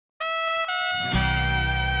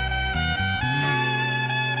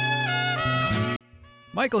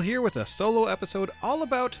Michael here with a solo episode all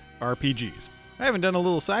about RPGs. I haven't done a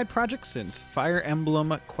little side project since Fire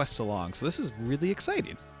Emblem Quest Along, so this is really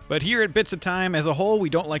exciting. But here at Bits of Time, as a whole, we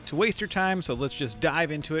don't like to waste your time, so let's just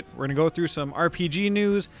dive into it. We're going to go through some RPG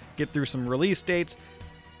news, get through some release dates,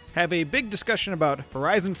 have a big discussion about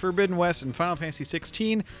Horizon Forbidden West and Final Fantasy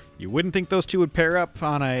XVI. You wouldn't think those two would pair up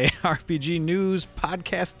on a RPG news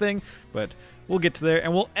podcast thing, but we'll get to there.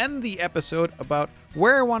 And we'll end the episode about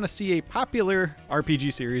where I want to see a popular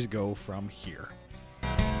RPG series go from here.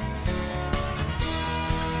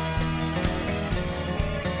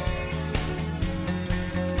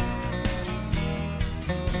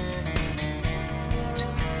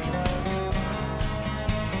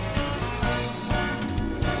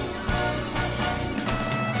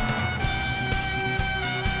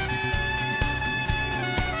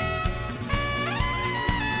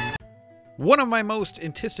 One of my most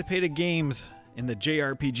anticipated games in the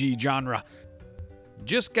JRPG genre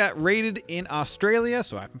just got rated in Australia,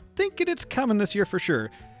 so I'm thinking it's coming this year for sure.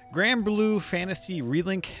 Granblue Fantasy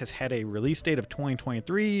Relink has had a release date of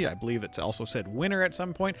 2023. I believe it's also said winter at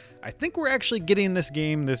some point. I think we're actually getting this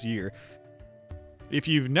game this year. If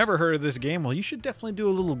you've never heard of this game, well, you should definitely do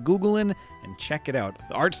a little Googling and check it out.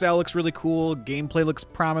 The art style looks really cool. Gameplay looks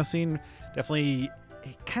promising. Definitely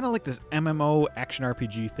kind of like this MMO action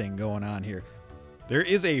RPG thing going on here. There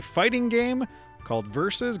is a fighting game called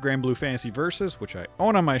Versus, Granblue Fantasy Versus, which I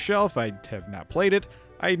own on my shelf. I have not played it.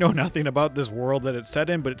 I know nothing about this world that it's set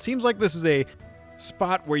in, but it seems like this is a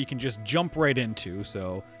spot where you can just jump right into.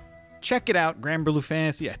 So check it out, Granblue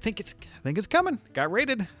Fantasy. I think it's coming. Got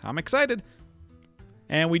rated. I'm excited.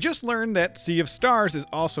 And we just learned that Sea of Stars is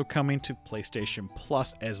also coming to PlayStation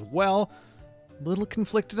Plus as well. Little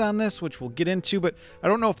conflicted on this, which we'll get into, but I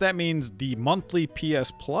don't know if that means the monthly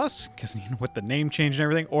PS Plus, because you know, with the name change and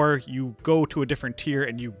everything, or you go to a different tier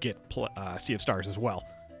and you get Sea of Stars as well.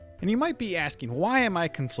 And you might be asking, why am I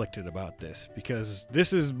conflicted about this? Because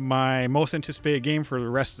this is my most anticipated game for the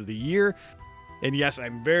rest of the year. And yes,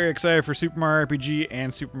 I'm very excited for Super Mario RPG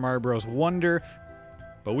and Super Mario Bros. Wonder,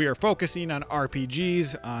 but we are focusing on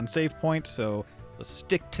RPGs on Save Point, so let's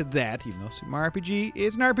stick to that, even though Super Mario RPG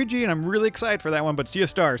is an RPG, and I'm really excited for that one, but Sea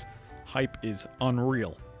of Stars, hype is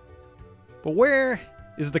unreal. But where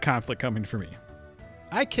is the conflict coming for me?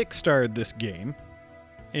 I kickstarted this game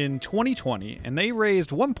in 2020, and they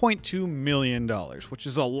raised $1.2 million, which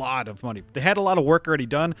is a lot of money. They had a lot of work already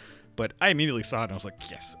done, but I immediately saw it, and I was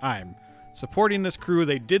like, yes, I'm supporting this crew.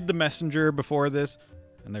 They did The Messenger before this,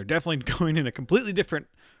 and they're definitely going in a completely different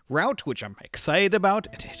route, which I'm excited about,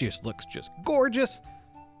 and it just looks just gorgeous.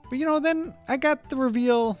 But you know, then I got the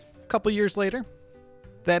reveal a couple years later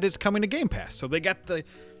that it's coming to Game Pass. So they got the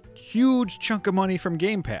huge chunk of money from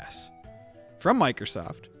Game Pass from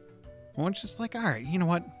Microsoft. And it's just like, all right, you know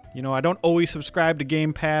what? You know, I don't always subscribe to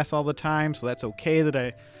Game Pass all the time, so that's okay that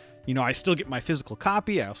I still get my physical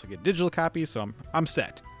copy. I also get digital copies, so I'm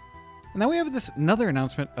set. And then we have another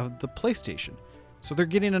announcement of the PlayStation. So they're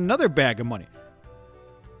getting another bag of money.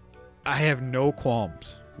 I have no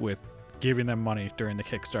qualms with giving them money during the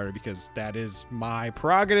Kickstarter because that is my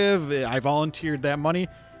prerogative. I volunteered that money.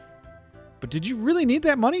 But did you really need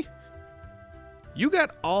that money? You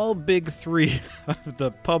got all big three of the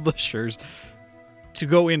publishers to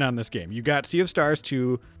go in on this game. You got Sea of Stars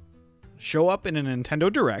to show up in a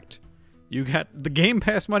Nintendo Direct. You got the Game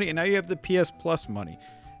Pass money, and now you have the PS Plus money.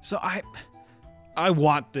 So I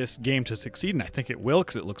want this game to succeed, and I think it will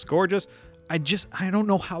because it looks gorgeous. I don't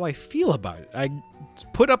know how I feel about it. I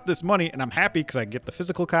put up this money, and I'm happy because I get the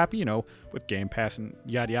physical copy. You know, with Game Pass and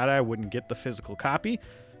yada yada, I wouldn't get the physical copy.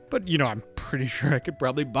 But, you know, I'm pretty sure I could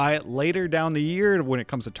probably buy it later down the year when it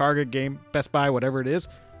comes to Target, Best Buy, whatever it is.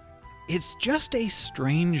 It's just a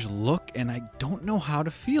strange look, and I don't know how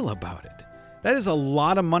to feel about it. That is a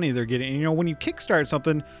lot of money they're getting. And, you know, when you kickstart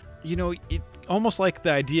something, you know, it almost like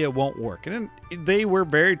the idea won't work. And they were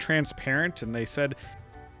very transparent, and they said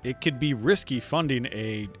it could be risky funding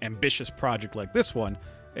a ambitious project like this one.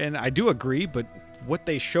 And I do agree, but what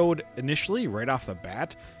they showed initially right off the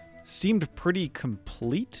bat seemed pretty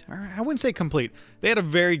complete. Or I wouldn't say complete. They had a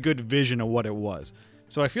very good vision of what it was.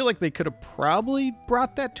 So I feel like they could have probably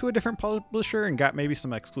brought that to a different publisher and got maybe some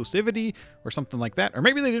exclusivity or something like that. Or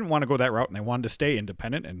maybe they didn't want to go that route and they wanted to stay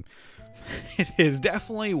independent, and it is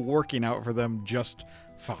definitely working out for them just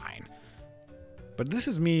fine. But this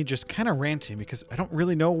is me just kind of ranting because I don't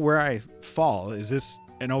really know where I fall. Is this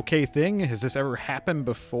an okay thing? Has this ever happened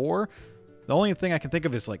before? The only thing I can think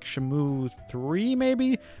of is like Shenmue 3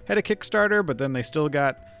 maybe had a Kickstarter, but then they still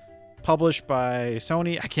got published by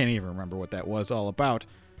Sony. I can't even remember what that was all about.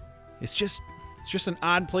 It's just, It's just an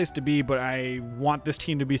odd place to be, but I want this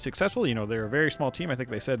team to be successful. You know, they're a very small team. I think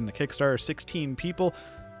they said in the Kickstarter, 16 people.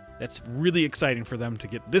 That's really exciting for them to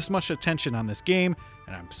get this much attention on this game,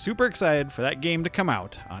 and I'm super excited for that game to come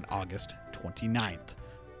out on August 29th.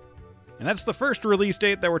 And that's the first release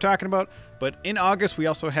date that we're talking about, but in August we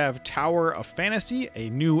also have Tower of Fantasy,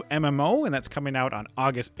 a new MMO, and that's coming out on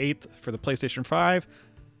August 8th for the PlayStation 5.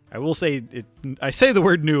 I will say, I say the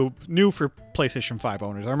word new for PlayStation 5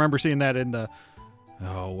 owners. I remember seeing that in the,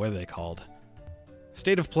 what are they called?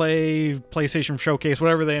 State of Play, PlayStation Showcase,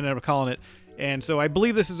 whatever they ended up calling it. And so I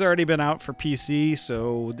believe this has already been out for PC,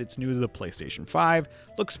 so it's new to the PlayStation 5.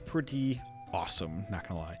 Looks pretty awesome, not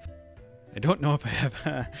gonna lie. I don't know if I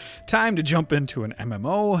have time to jump into an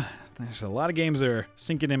MMO. There's a lot of games that are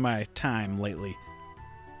sinking in my time lately.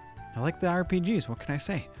 I like the RPGs, what can I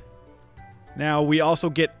say? Now, we also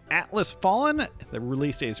get Atlas Fallen. The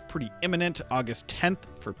release date is pretty imminent, August 10th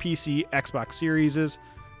for PC, Xbox Series,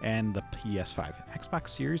 and the PS5. Xbox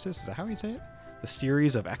Series, is that how you say it? The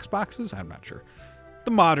series of Xboxes? I'm not sure.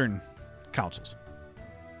 The modern consoles.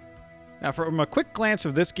 Now, from a quick glance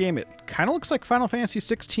of this game, it kind of looks like Final Fantasy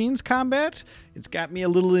XVI's combat. It's got me a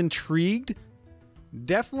little intrigued.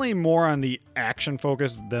 Definitely more on the action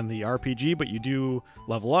focus than the RPG, but you do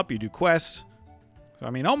level up, you do quests. So, I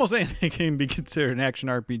mean, almost anything can be considered an action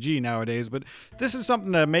RPG nowadays, but this is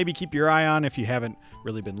something to maybe keep your eye on if you haven't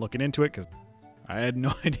really been looking into it, because I had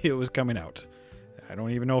no idea it was coming out. I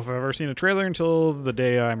don't even know if I've ever seen a trailer until the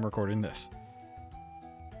day I'm recording this.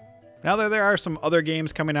 Now there are some other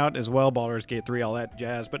games coming out as well, Baldur's Gate 3, all that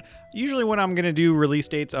jazz, but usually when I'm going to do release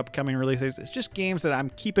dates, upcoming release dates, it's just games that I'm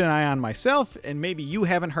keeping an eye on myself, and maybe you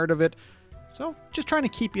haven't heard of it, so just trying to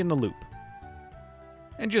keep you in the loop.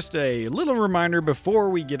 And just a little reminder before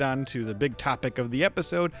we get on to the big topic of the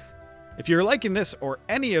episode, if you're liking this or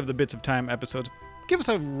any of the Bits of Time episodes, give us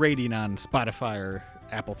a rating on Spotify or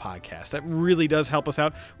Apple Podcasts. That really does help us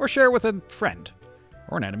out, or share it with a friend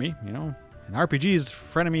or an enemy, you know. In RPGs,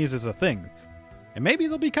 frenemies is a thing. And maybe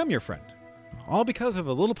they'll become your friend. All because of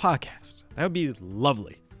a little podcast. That would be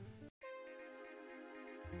lovely.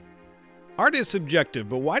 Art is subjective,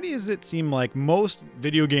 but why does it seem like most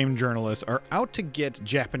video game journalists are out to get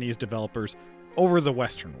Japanese developers over the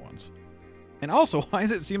Western ones? And also, why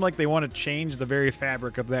does it seem like they want to change the very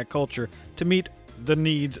fabric of that culture to meet the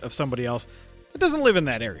needs of somebody else that doesn't live in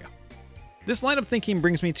that area? This line of thinking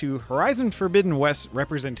brings me to Horizon Forbidden West's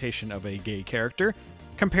representation of a gay character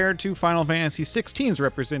compared to Final Fantasy XVI's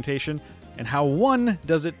representation, and how one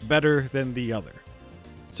does it better than the other,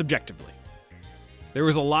 subjectively. There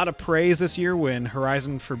was a lot of praise this year when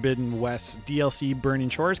Horizon Forbidden West's DLC Burning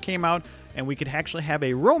Shores came out, and we could actually have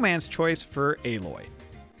a romance choice for Aloy.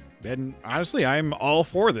 And honestly, I'm all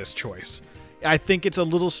for this choice. I think it's a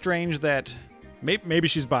little strange that maybe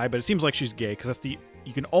she's bi, but it seems like she's gay, because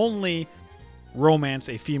you can only romance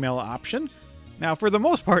a female option. Now, for the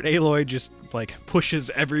most part, Aloy just pushes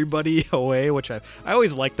everybody away, which I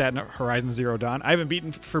always liked that in Horizon Zero Dawn. I haven't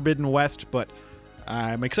beaten Forbidden West, but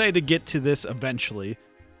I'm excited to get to this eventually.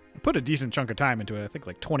 I put a decent chunk of time into it, I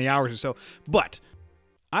think 20 hours or so, but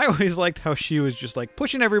I always liked how she was just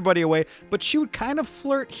pushing everybody away, but she would kind of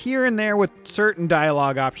flirt here and there with certain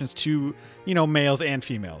dialogue options to, males and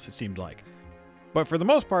females, it seemed like. But for the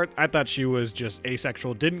most part, I thought she was just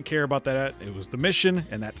asexual, didn't care about that. It was the mission,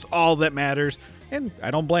 and that's all that matters, and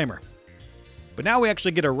I don't blame her. But now we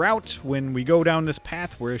actually get a route when we go down this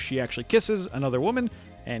path where she actually kisses another woman,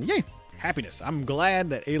 and yay, happiness. I'm glad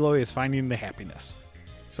that Aloy is finding the happiness.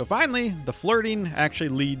 So finally, the flirting actually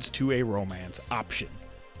leads to a romance option.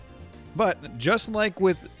 But just like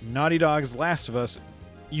with Naughty Dog's Last of Us,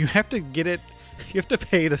 you have to get it, you have to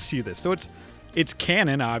pay to see this. So it's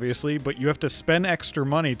canon, obviously, but you have to spend extra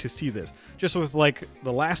money to see this. Just with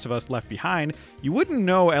The Last of Us Left Behind, you wouldn't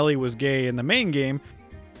know Ellie was gay in the main game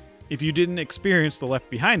if you didn't experience the Left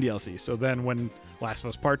Behind DLC. So then when Last of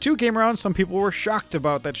Us Part 2 came around, some people were shocked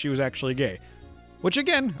about that she was actually gay. Which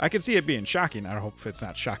again, I could see it being shocking. I hope it's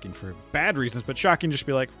not shocking for bad reasons, but shocking just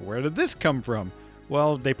be where did this come from?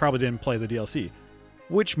 Well, they probably didn't play the DLC.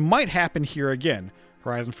 Which might happen here again.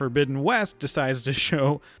 Horizon Forbidden West decides to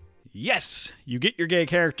show, yes, you get your gay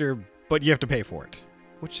character, but you have to pay for it.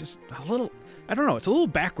 Which is a little, I don't know, it's a little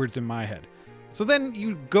backwards in my head. So then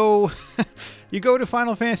you go to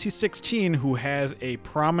Final Fantasy XVI, who has a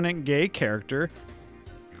prominent gay character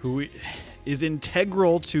who is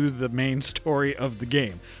integral to the main story of the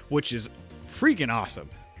game, which is freaking awesome.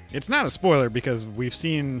 It's not a spoiler because we've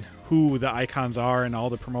seen who the icons are and all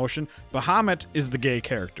the promotion. Bahamut is the gay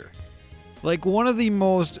character. One of the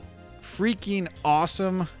most freaking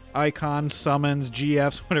awesome icons, summons,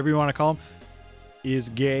 GFs, whatever you want to call them, is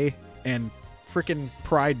gay and Frickin'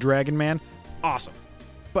 Pride Dragon Man. Awesome.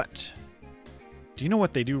 But do you know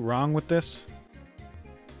what they do wrong with this?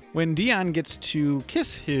 When Dion gets to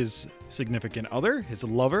kiss his significant other, his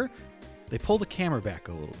lover, they pull the camera back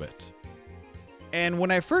a little bit. And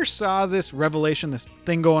when I first saw this revelation, this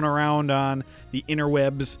thing going around on the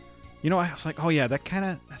interwebs, I was like, oh yeah,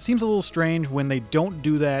 that seems a little strange when they don't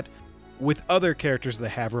do that with other characters that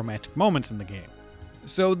have romantic moments in the game.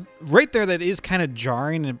 So right there, that is kind of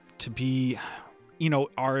jarring to be,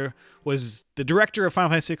 was the director of Final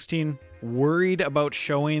Fantasy 16 worried about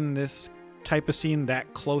showing this type of scene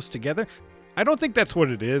that close together? I don't think that's what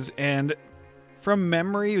it is. And from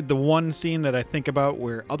memory, the one scene that I think about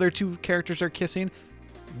where other two characters are kissing,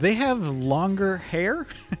 they have longer hair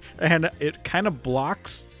and it kind of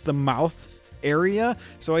blocks the mouth area.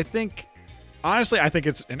 So honestly, I think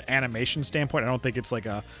it's an animation standpoint. I don't think it's like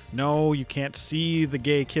no, you can't see the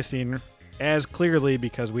gay kissing as clearly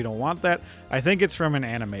because we don't want that. I think it's from an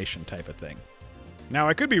animation type of thing. Now,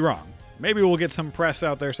 I could be wrong. Maybe we'll get some press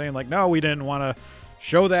out there saying like, no, we didn't want to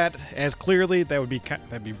show that as clearly. That'd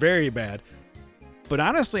be very bad. But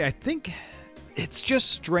honestly, I think it's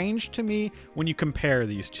just strange to me when you compare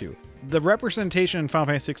these two. The representation in Final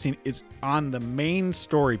Fantasy 16 is on the main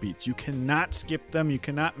story beats. You cannot skip them. You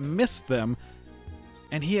cannot miss them.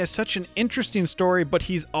 And he has such an interesting story, but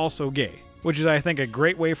he's also gay, which is, I think, a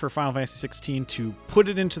great way for Final Fantasy 16 to put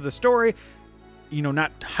it into the story.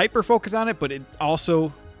 Not hyper focus on it, but it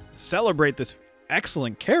also celebrate this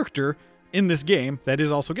excellent character in this game that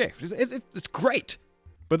is also gay. It's great.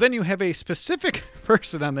 But then you have a specific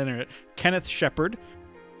person on the internet, Kenneth Shepard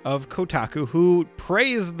of Kotaku, who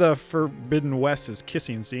praised the Forbidden West's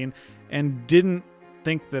kissing scene and didn't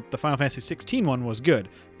think that the Final Fantasy 16 one was good.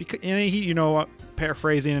 Because he,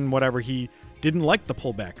 paraphrasing and whatever, he didn't like the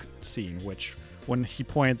pullback scene, which when he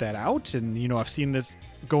pointed that out, and I've seen this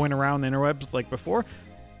going around the interwebs like before,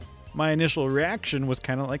 my initial reaction was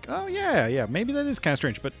kind of like, oh yeah, maybe that is kind of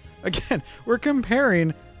strange. But again, we're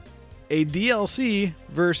comparing a DLC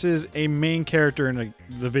versus a main character in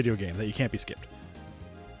the video game that you can't be skipped.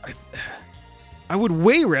 I would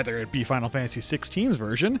way rather it be Final Fantasy 16's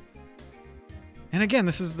version. And again,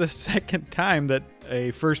 this is the second time that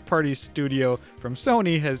a first-party studio from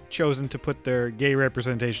Sony has chosen to put their gay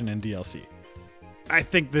representation in DLC. I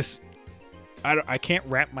think I can't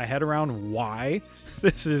wrap my head around why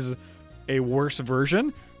this is a worse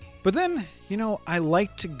version. But then, I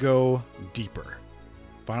like to go deeper.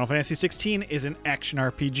 Final Fantasy 16 is an action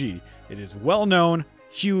RPG. It is well known,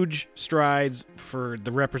 huge strides for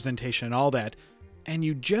the representation and all that. And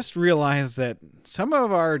you just realize that some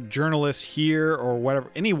of our journalists here or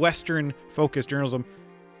whatever, any Western focused journalism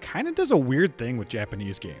kind of does a weird thing with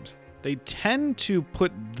Japanese games. They tend to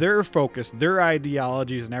put their focus, their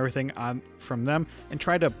ideologies and everything on from them and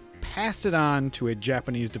try to pass it on to a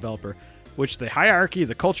Japanese developer, which the hierarchy,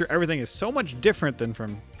 the culture, everything is so much different than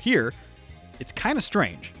from here. It's kind of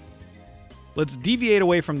strange. Let's deviate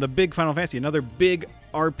away from the big Final Fantasy. Another big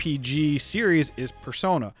RPG series is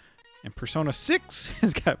Persona. And Persona 6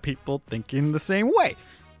 has got people thinking the same way.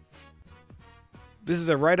 This is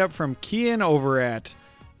a write-up from Kian over at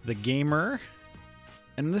The Gamer.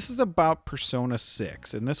 And this is about Persona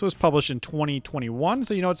 6. And this was published in 2021.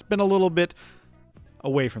 So, it's been a little bit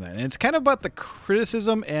away from that. And it's kind of about the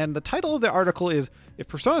criticism. And the title of the article is, if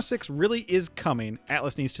Persona 6 really is coming,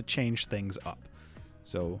 Atlus needs to change things up.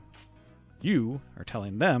 So you are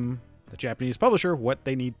telling them, the Japanese publisher, what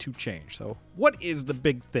they need to change. So what is the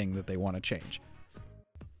big thing that they want to change?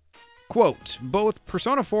 Quote, both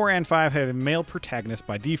Persona 4 and 5 have a male protagonist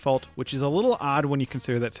by default, which is a little odd when you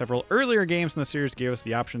consider that several earlier games in the series gave us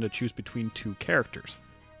the option to choose between two characters.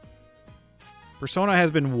 Persona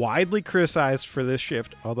has been widely criticized for this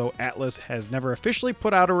shift, although Atlus has never officially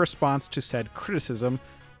put out a response to said criticism.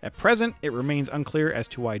 At present, it remains unclear as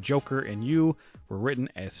to why Joker and Yu were written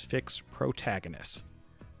as fixed protagonists.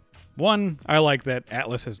 One, I like that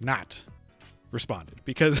Atlus has not responded,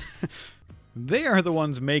 because they are the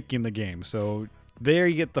ones making the game, so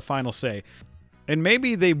they get the final say. And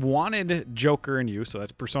maybe they wanted Joker and Yu, so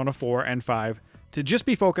that's Persona 4 and 5, to just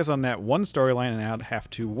be focused on that one storyline and not have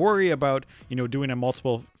to worry about, doing a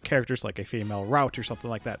multiple characters like a female route or something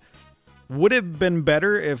like that. Would it have been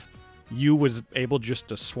better if Yu was able just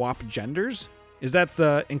to swap genders? Is that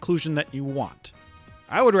the inclusion that you want?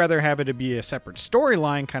 I would rather have it to be a separate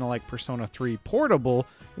storyline, kind of like Persona 3 Portable,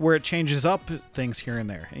 where it changes up things here and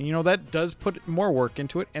there. And, that does put more work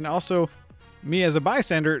into it. And also, me as a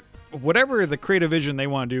bystander, whatever the creative vision they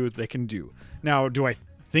want to do, they can do. Now, do I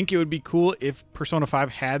think it would be cool if Persona 5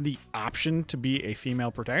 had the option to be a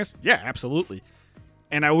female protagonist? Yeah, absolutely.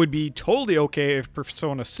 And I would be totally okay if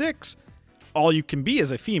Persona 6 all you can be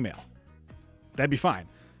is a female. That'd be fine.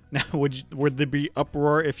 Now, would there be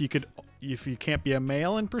uproar if you can't be a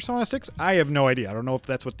male in Persona 6? I have no idea. I don't know if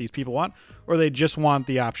that's what these people want, or they just want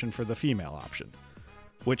the option for the female option,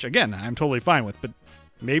 which again, I'm totally fine with, but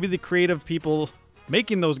maybe the creative people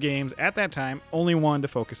making those games at that time only wanted to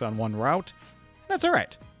focus on one route. That's all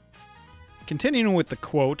right. Continuing with the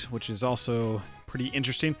quote, which is also pretty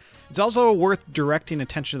interesting, it's also worth directing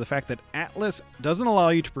attention to the fact that Atlus doesn't allow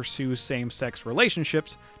you to pursue same-sex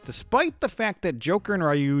relationships, despite the fact that Joker and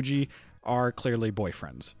Ryuji are clearly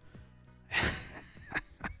boyfriends.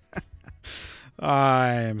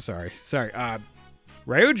 I'm sorry.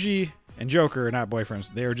 Ryuji and Joker are not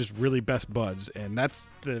boyfriends. They are just really best buds, and that's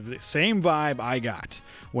the same vibe I got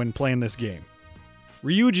when playing this game.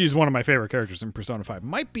 Ryuji is one of my favorite characters in Persona 5.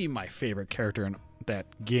 Might be my favorite character in that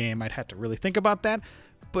game. I'd have to really think about that.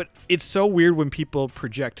 But it's so weird when people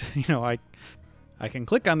project, I can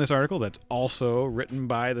click on this article that's also written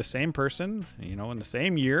by the same person, in the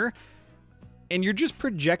same year, and you're just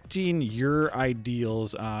projecting your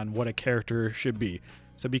ideals on what a character should be.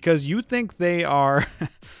 So because you think they are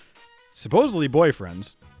supposedly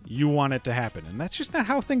boyfriends, you want it to happen. And that's just not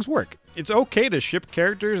how things work. It's okay to ship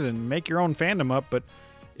characters and make your own fandom up, but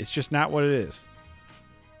it's just not what it is.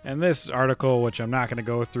 And this article, which I'm not going to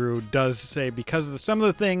go through, does say because of some of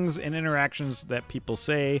the things and interactions that people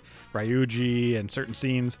say, Ryuji and certain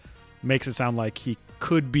scenes, makes it sound like he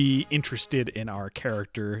could be interested in our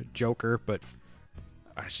character, Joker, but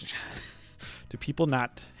do people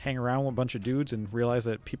not hang around with a bunch of dudes and realize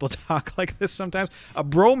that people talk like this sometimes? A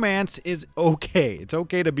bromance is okay. It's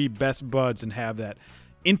okay to be best buds and have that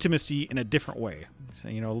intimacy in a different way.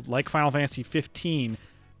 Like Final Fantasy 15,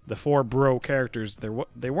 the 4 bro characters,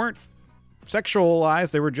 they weren't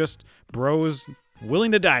sexualized. They were just bros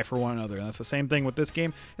willing to die for one another. And that's the same thing with this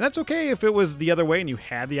game. And that's okay if it was the other way and you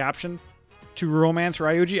had the option to romance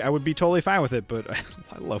Ryuji. I would be totally fine with it, but I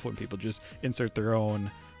love when people just insert their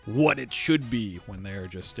own what it should be when they're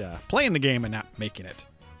just playing the game and not making it.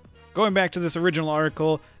 Going back to this original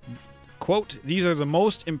article, quote, "These are the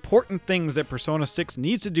most important things that Persona 6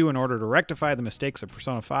 needs to do in order to rectify the mistakes of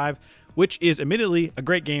Persona 5, which is admittedly a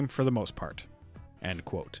great game for the most part." End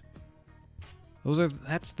quote.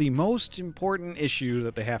 That's the most important issue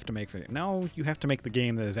that they have to make for it. No, you have to make the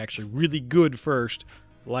game that is actually really good first,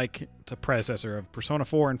 like the predecessor of Persona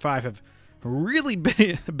 4 and 5 have really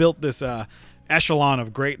built this echelon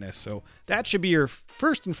of greatness. So that should be your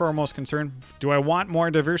first and foremost concern. Do I want more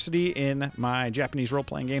diversity in my Japanese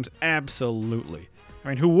role-playing games? Absolutely. I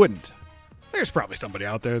mean, who wouldn't? There's probably somebody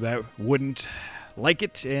out there that wouldn't like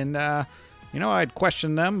it, and I'd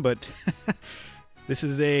question them, but this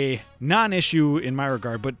is a non-issue in my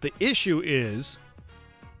regard. But the issue is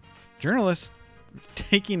journalists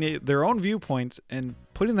taking their own viewpoints and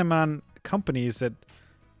putting them on companies that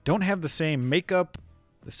don't have the same makeup,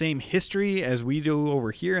 the same history as we do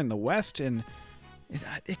over here in the West, and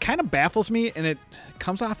it kind of baffles me, and it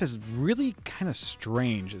comes off as really kind of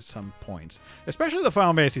strange at some points, especially the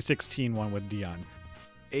Final Fantasy 16 one with Dion.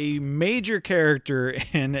 A major character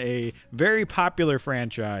in a very popular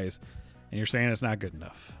franchise, and you're saying it's not good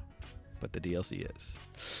enough, but the DLC is.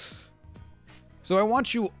 So I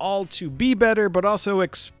want you all to be better, but also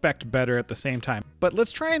expect better at the same time. But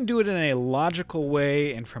let's try and do it in a logical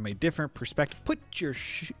way and from a different perspective. Put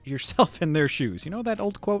yourself in their shoes. You know that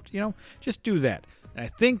old quote? Just do that. And I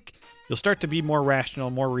think you'll start to be more rational,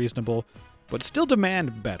 more reasonable, but still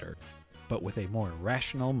demand better, but with a more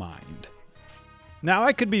rational mind. Now,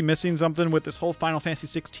 I could be missing something with this whole Final Fantasy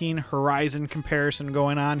 16 Horizon comparison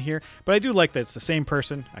going on here, but I do like that it's the same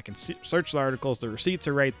person. I can search the articles, the receipts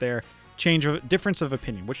are right there. Change of difference of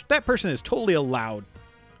opinion, which that person is totally allowed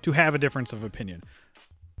to have a difference of opinion.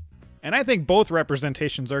 And I think both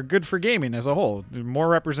representations are good for gaming as a whole. More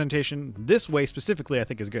representation this way specifically, I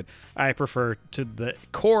think, is good. I prefer to the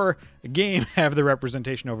core game have the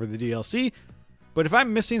representation over the DLC. But if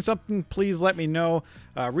I'm missing something, please let me know.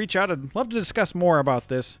 Reach out. I'd love to discuss more about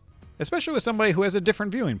this, especially with somebody who has a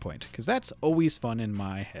different viewing point, because that's always fun in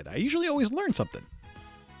my head. I usually always learn something.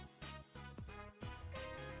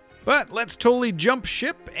 But let's totally jump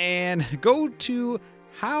ship and go to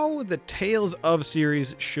how the Tales of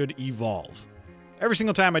series should evolve. Every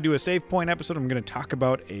single time I do a save point episode, I'm going to talk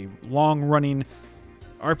about a long-running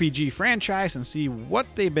RPG franchise and see what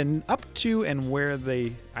they've been up to and where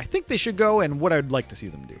I think they should go and what I'd like to see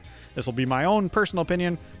them do. This will be my own personal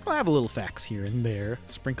opinion. I'll have a little facts here and there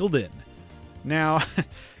sprinkled in. Now,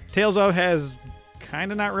 Tales of has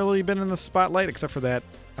kind of not really been in the spotlight except for that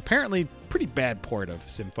apparently pretty bad port of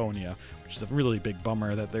Symphonia, which is a really big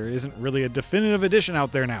bummer that there isn't really a definitive edition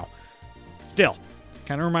out there now. Still,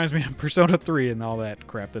 Kind of reminds me of Persona 3 and all that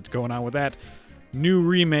crap that's going on with that new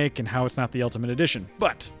remake and how it's not the Ultimate Edition.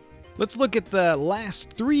 But let's look at the last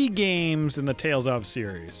 3 games in the Tales of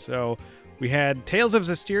series. So we had Tales of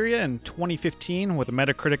Zestiria in 2015 with a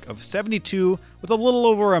Metacritic of 72, with a little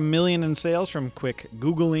over 1 million in sales from quick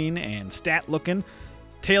Googling and stat looking.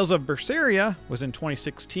 Tales of Berseria was in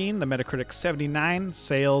 2016, the Metacritic 79,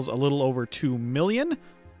 sales a little over 2 million.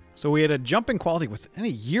 So we had a jump in quality within a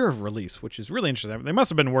year of release, which is really interesting. They must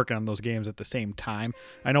have been working on those games at the same time.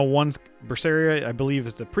 I know one's Berseria, I believe,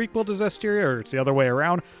 is the prequel to Zestiria, or it's the other way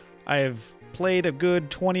around. I have played a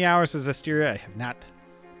good 20 hours of Zestiria. I have not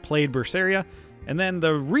played Berseria. And then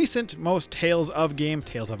the recent most Tales of game,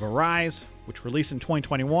 Tales of Arise, which released in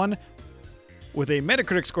 2021 with a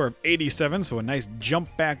Metacritic score of 87, so a nice jump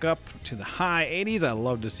back up to the high 80s. I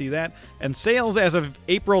love to see that. And sales as of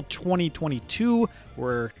April 2022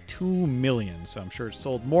 were 2 million, so I'm sure it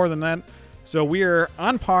sold more than that. So we are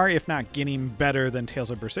on par, if not getting better than Tales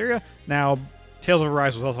of Berseria. Now, Tales of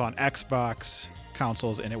Arise was also on Xbox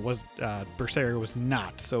consoles, and it was Berseria was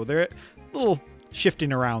not, so they're a little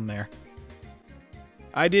shifting around there.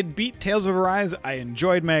 I did beat Tales of Arise. I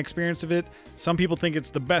enjoyed my experience of it. Some people think it's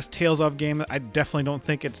the best Tales of game. I definitely don't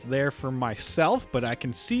think it's there for myself, but I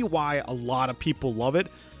can see why a lot of people love it.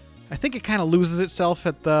 I think it kind of loses itself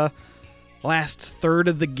at the last third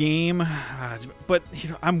of the game, but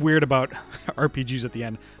I'm weird about RPGs at the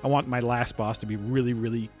end. I want my last boss to be really,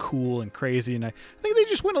 really cool and crazy, and I think they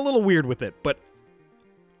just went a little weird with it. But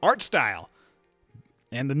art style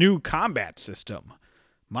and the new combat system,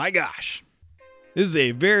 my gosh. This is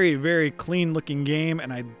a very, very clean looking game,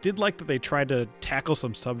 and I did like that they tried to tackle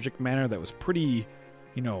some subject matter that was pretty,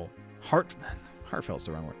 heartfelt's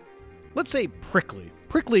the wrong word. Let's say prickly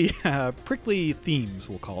themes,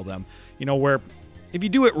 we'll call them, where if you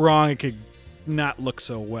do it wrong, it could not look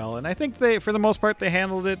so well. And I think for the most part, they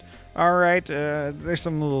handled it all right. There's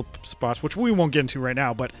some little spots, which we won't get into right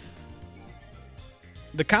now, but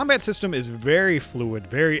the combat system is very fluid,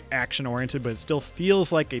 very action-oriented, but it still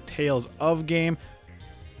feels like a Tales of game.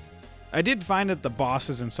 I did find that the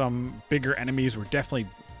bosses and some bigger enemies were definitely,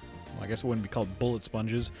 I guess it wouldn't be called bullet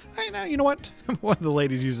sponges. You know what? One of the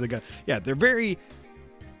ladies uses the gun. Yeah, they're very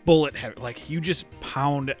bullet heavy. Like, you just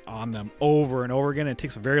pound on them over and over again. It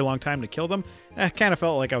takes a very long time to kill them. And I kind of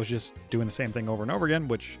felt like I was just doing the same thing over and over again,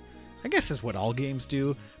 which I guess is what all games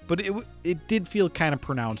do. But it did feel kind of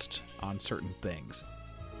pronounced on certain things.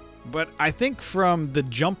 But I think from the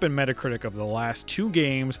jump in Metacritic of the last 2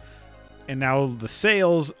 games, and now the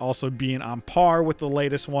sales also being on par with the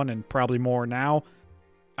latest one and probably more now,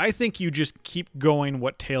 I think you just keep going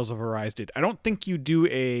what Tales of Arise did. I don't think you do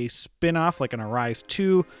a spin-off like an Arise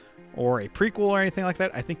 2 or a prequel or anything like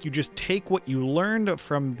that. I think you just take what you learned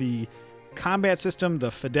from the combat system,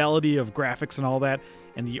 the fidelity of graphics and all that,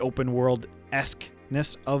 and the open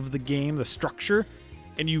world-esque-ness of the game, the structure,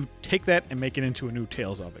 and you take that and make it into a new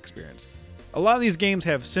Tales of experience. A lot of these games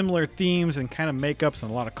have similar themes and kind of makeups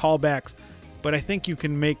and a lot of callbacks, but I think you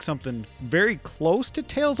can make something very close to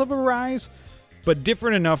Tales of Arise, but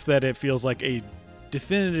different enough that it feels like a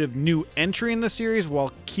definitive new entry in the series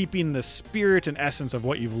while keeping the spirit and essence of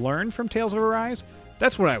what you've learned from Tales of Arise.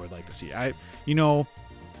 That's what I would like to see. I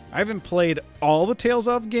haven't played all the Tales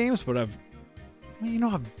of games, but I've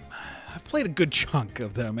played a good chunk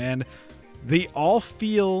of them, and they all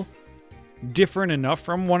feel different enough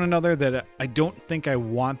from one another that I don't think I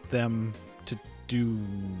want them to do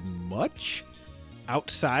much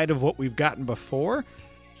outside of what we've gotten before.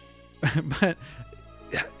 But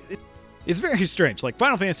it's very strange. Like,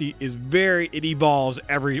 Final Fantasy is it evolves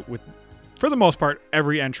for the most part,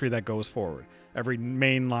 every entry that goes forward, every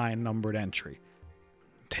mainline numbered entry.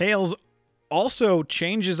 Tales also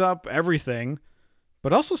changes up everything,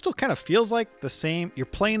 but also still kind of feels like the same. You're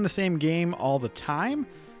playing the same game all the time,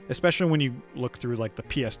 especially when you look through like the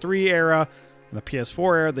PS3 era and the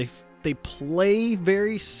PS4 era. They play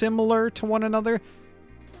very similar to one another,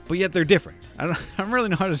 but yet they're different. I don't really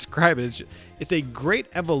know how to describe it. It's a great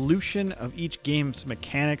evolution of each game's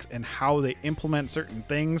mechanics and how they implement certain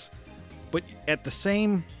things, but at the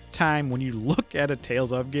same time, when you look at a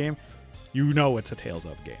Tales of game, it's a Tales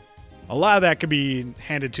of game. A lot of that could be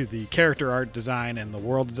handed to the character art design and the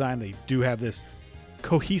world design. They do have this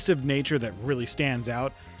cohesive nature that really stands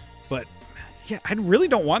out. But yeah, I really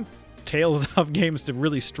don't want Tales of games to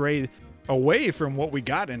really stray away from what we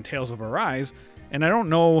got in Tales of Arise. And I don't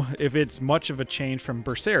know if it's much of a change from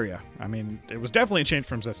Berseria. I mean, it was definitely a change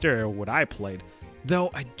from Zestiria, what I played.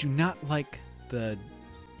 Though I do not like the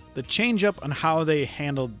change up on how they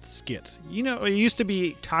handled skits. It used to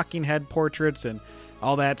be talking head portraits and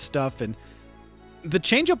all that stuff, and the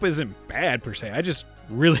change up isn't bad per se. I just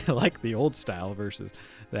really like the old style versus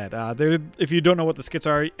that. If you don't know what the skits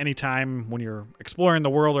are, anytime when you're exploring the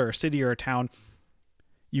world or a city or a town,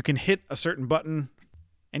 you can hit a certain button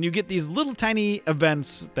and you get these little tiny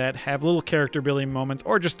events that have little character building moments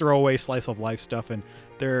or just throwaway slice of life stuff, and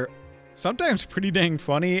they're sometimes pretty dang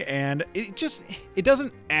funny, and it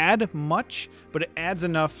doesn't add much, but it adds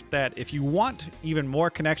enough that if you want even more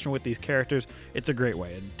connection with these characters, it's a great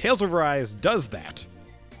way. And Tales of Arise does that.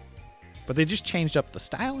 But they just changed up the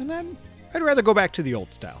style, and then I'd rather go back to the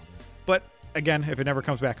old style. But again, if it never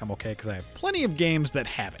comes back, I'm okay, because I have plenty of games that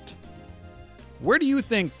have it. Where do you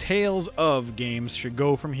think Tales of games should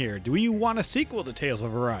go from here? Do you want a sequel to Tales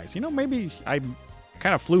of Arise? Maybe I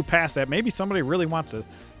kind of flew past that. Maybe somebody really wants a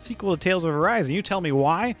sequel to Tales of Arise, and you tell me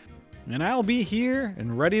why, and I'll be here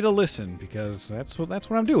and ready to listen, because that's what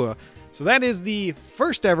I'm doing. So that is the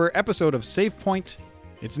first ever episode of Save Point.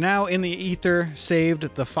 It's now in the ether,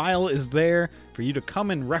 saved. The file is there for you to come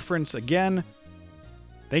and reference again.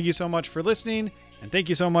 Thank you so much for listening, and thank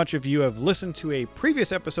you so much if you have listened to a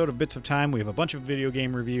previous episode of Bits of Time. We have a bunch of video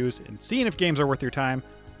game reviews and seeing if games are worth your time.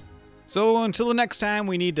 So until the next time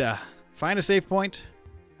we need to find a save point,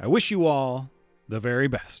 I wish you all the very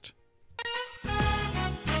best.